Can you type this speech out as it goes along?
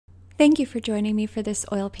Thank you for joining me for this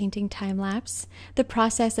oil painting time lapse. The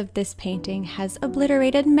process of this painting has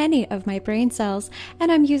obliterated many of my brain cells,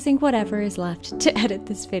 and I'm using whatever is left to edit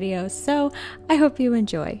this video, so I hope you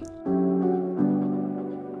enjoy.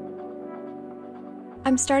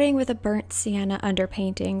 I'm starting with a burnt sienna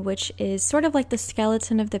underpainting, which is sort of like the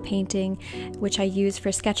skeleton of the painting, which I use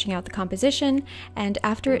for sketching out the composition, and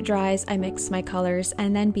after it dries, I mix my colors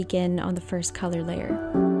and then begin on the first color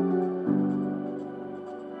layer.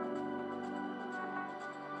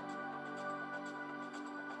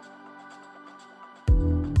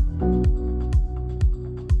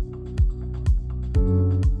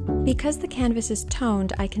 Because the canvas is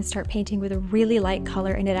toned, I can start painting with a really light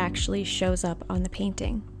color and it actually shows up on the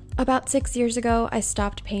painting. About 6 years ago, I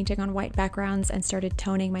stopped painting on white backgrounds and started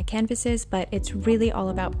toning my canvases, but it's really all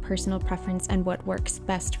about personal preference and what works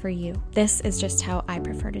best for you. This is just how I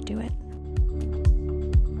prefer to do it.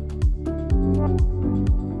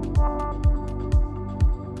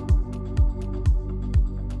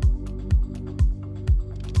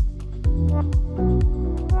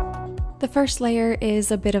 The first layer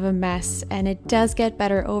is a bit of a mess, and it does get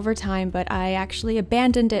better over time, but I actually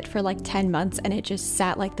abandoned it for like 10 months and it just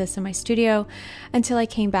sat like this in my studio until I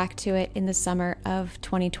came back to it in the summer of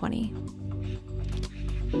 2020.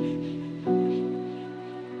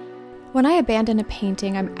 When I abandon a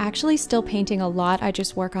painting, I'm actually still painting a lot. I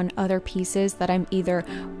just work on other pieces that I'm either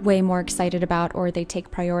way more excited about or they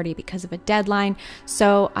take priority because of a deadline.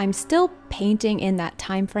 So I'm still painting in that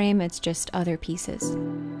time frame, it's just other pieces.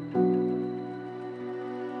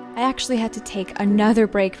 I actually had to take another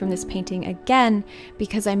break from this painting again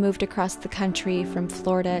because I moved across the country from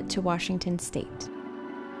Florida to Washington State.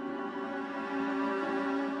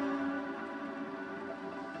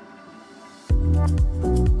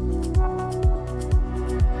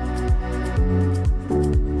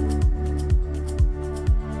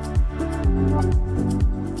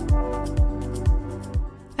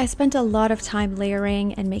 I spent a lot of time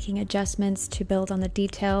layering and making adjustments to build on the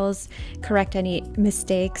details, correct any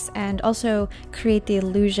mistakes, and also create the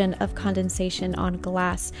illusion of condensation on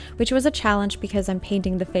glass, which was a challenge because I'm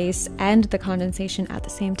painting the face and the condensation at the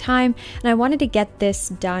same time, and I wanted to get this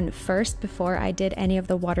done first before I did any of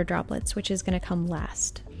the water droplets, which is going to come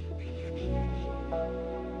last.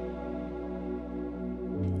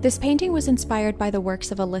 This painting was inspired by the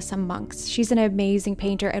works of Alyssa Monks. She's an amazing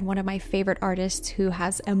painter and one of my favorite artists who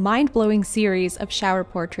has a mind-blowing series of shower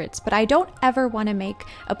portraits, but I don't ever want to make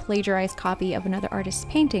a plagiarized copy of another artist's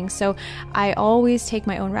painting, so I always take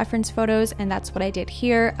my own reference photos, and that's what I did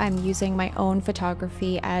here. I'm using my own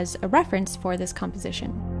photography as a reference for this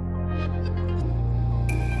composition.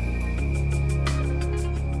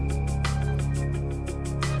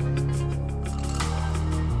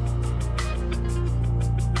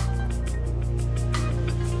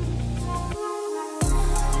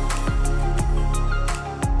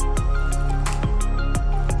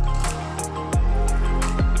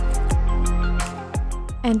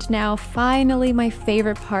 And now, finally, my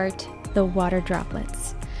favorite part, the water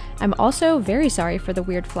droplets. I'm also very sorry for the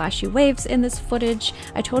weird flashy waves in this footage.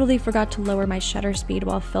 I totally forgot to lower my shutter speed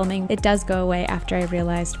while filming. It does go away after I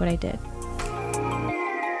realized what I did.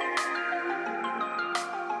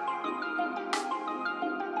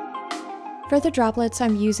 For the droplets,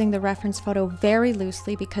 I'm using the reference photo very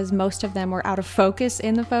loosely because most of them were out of focus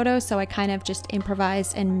in the photo, so I kind of just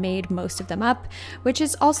improvised and made most of them up, which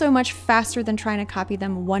is also much faster than trying to copy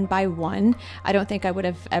them one by one. I don't think I would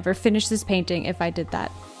have ever finished this painting if I did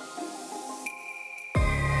that.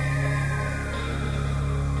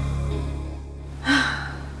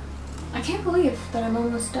 I can't believe that I'm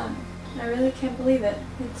almost done. I really can't believe it.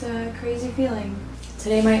 It's a crazy feeling.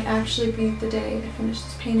 Today might actually be the day I finish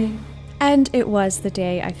this painting. And it was the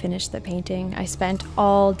day I finished the painting. I spent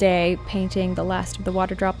all day painting the last of the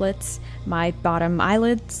water droplets. My bottom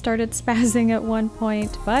eyelid started spazzing at one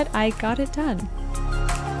point, but I got it done.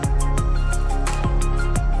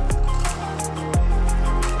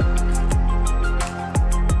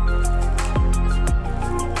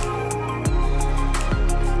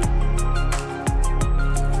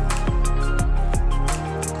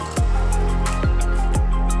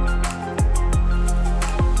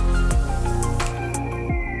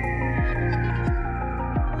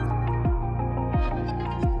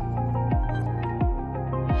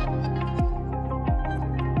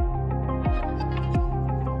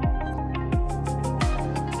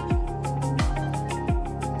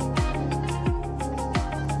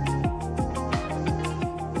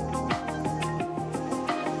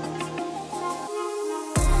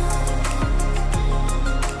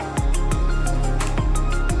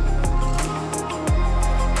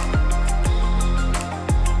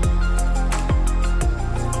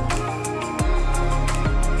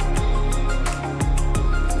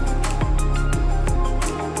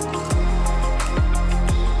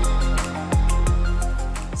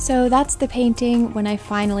 So that's the painting when I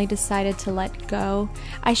finally decided to let go.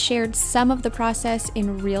 I shared some of the process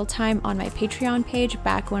in real time on my Patreon page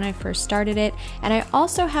back when I first started it, and I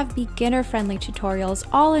also have beginner-friendly tutorials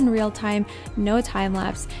all in real time, no time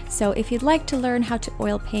lapse. So if you'd like to learn how to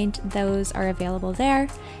oil paint, those are available there.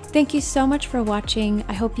 Thank you so much for watching.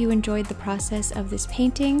 I hope you enjoyed the process of this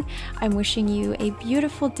painting. I'm wishing you a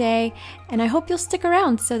beautiful day, and I hope you'll stick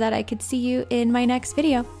around so that I could see you in my next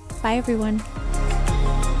video. Bye everyone.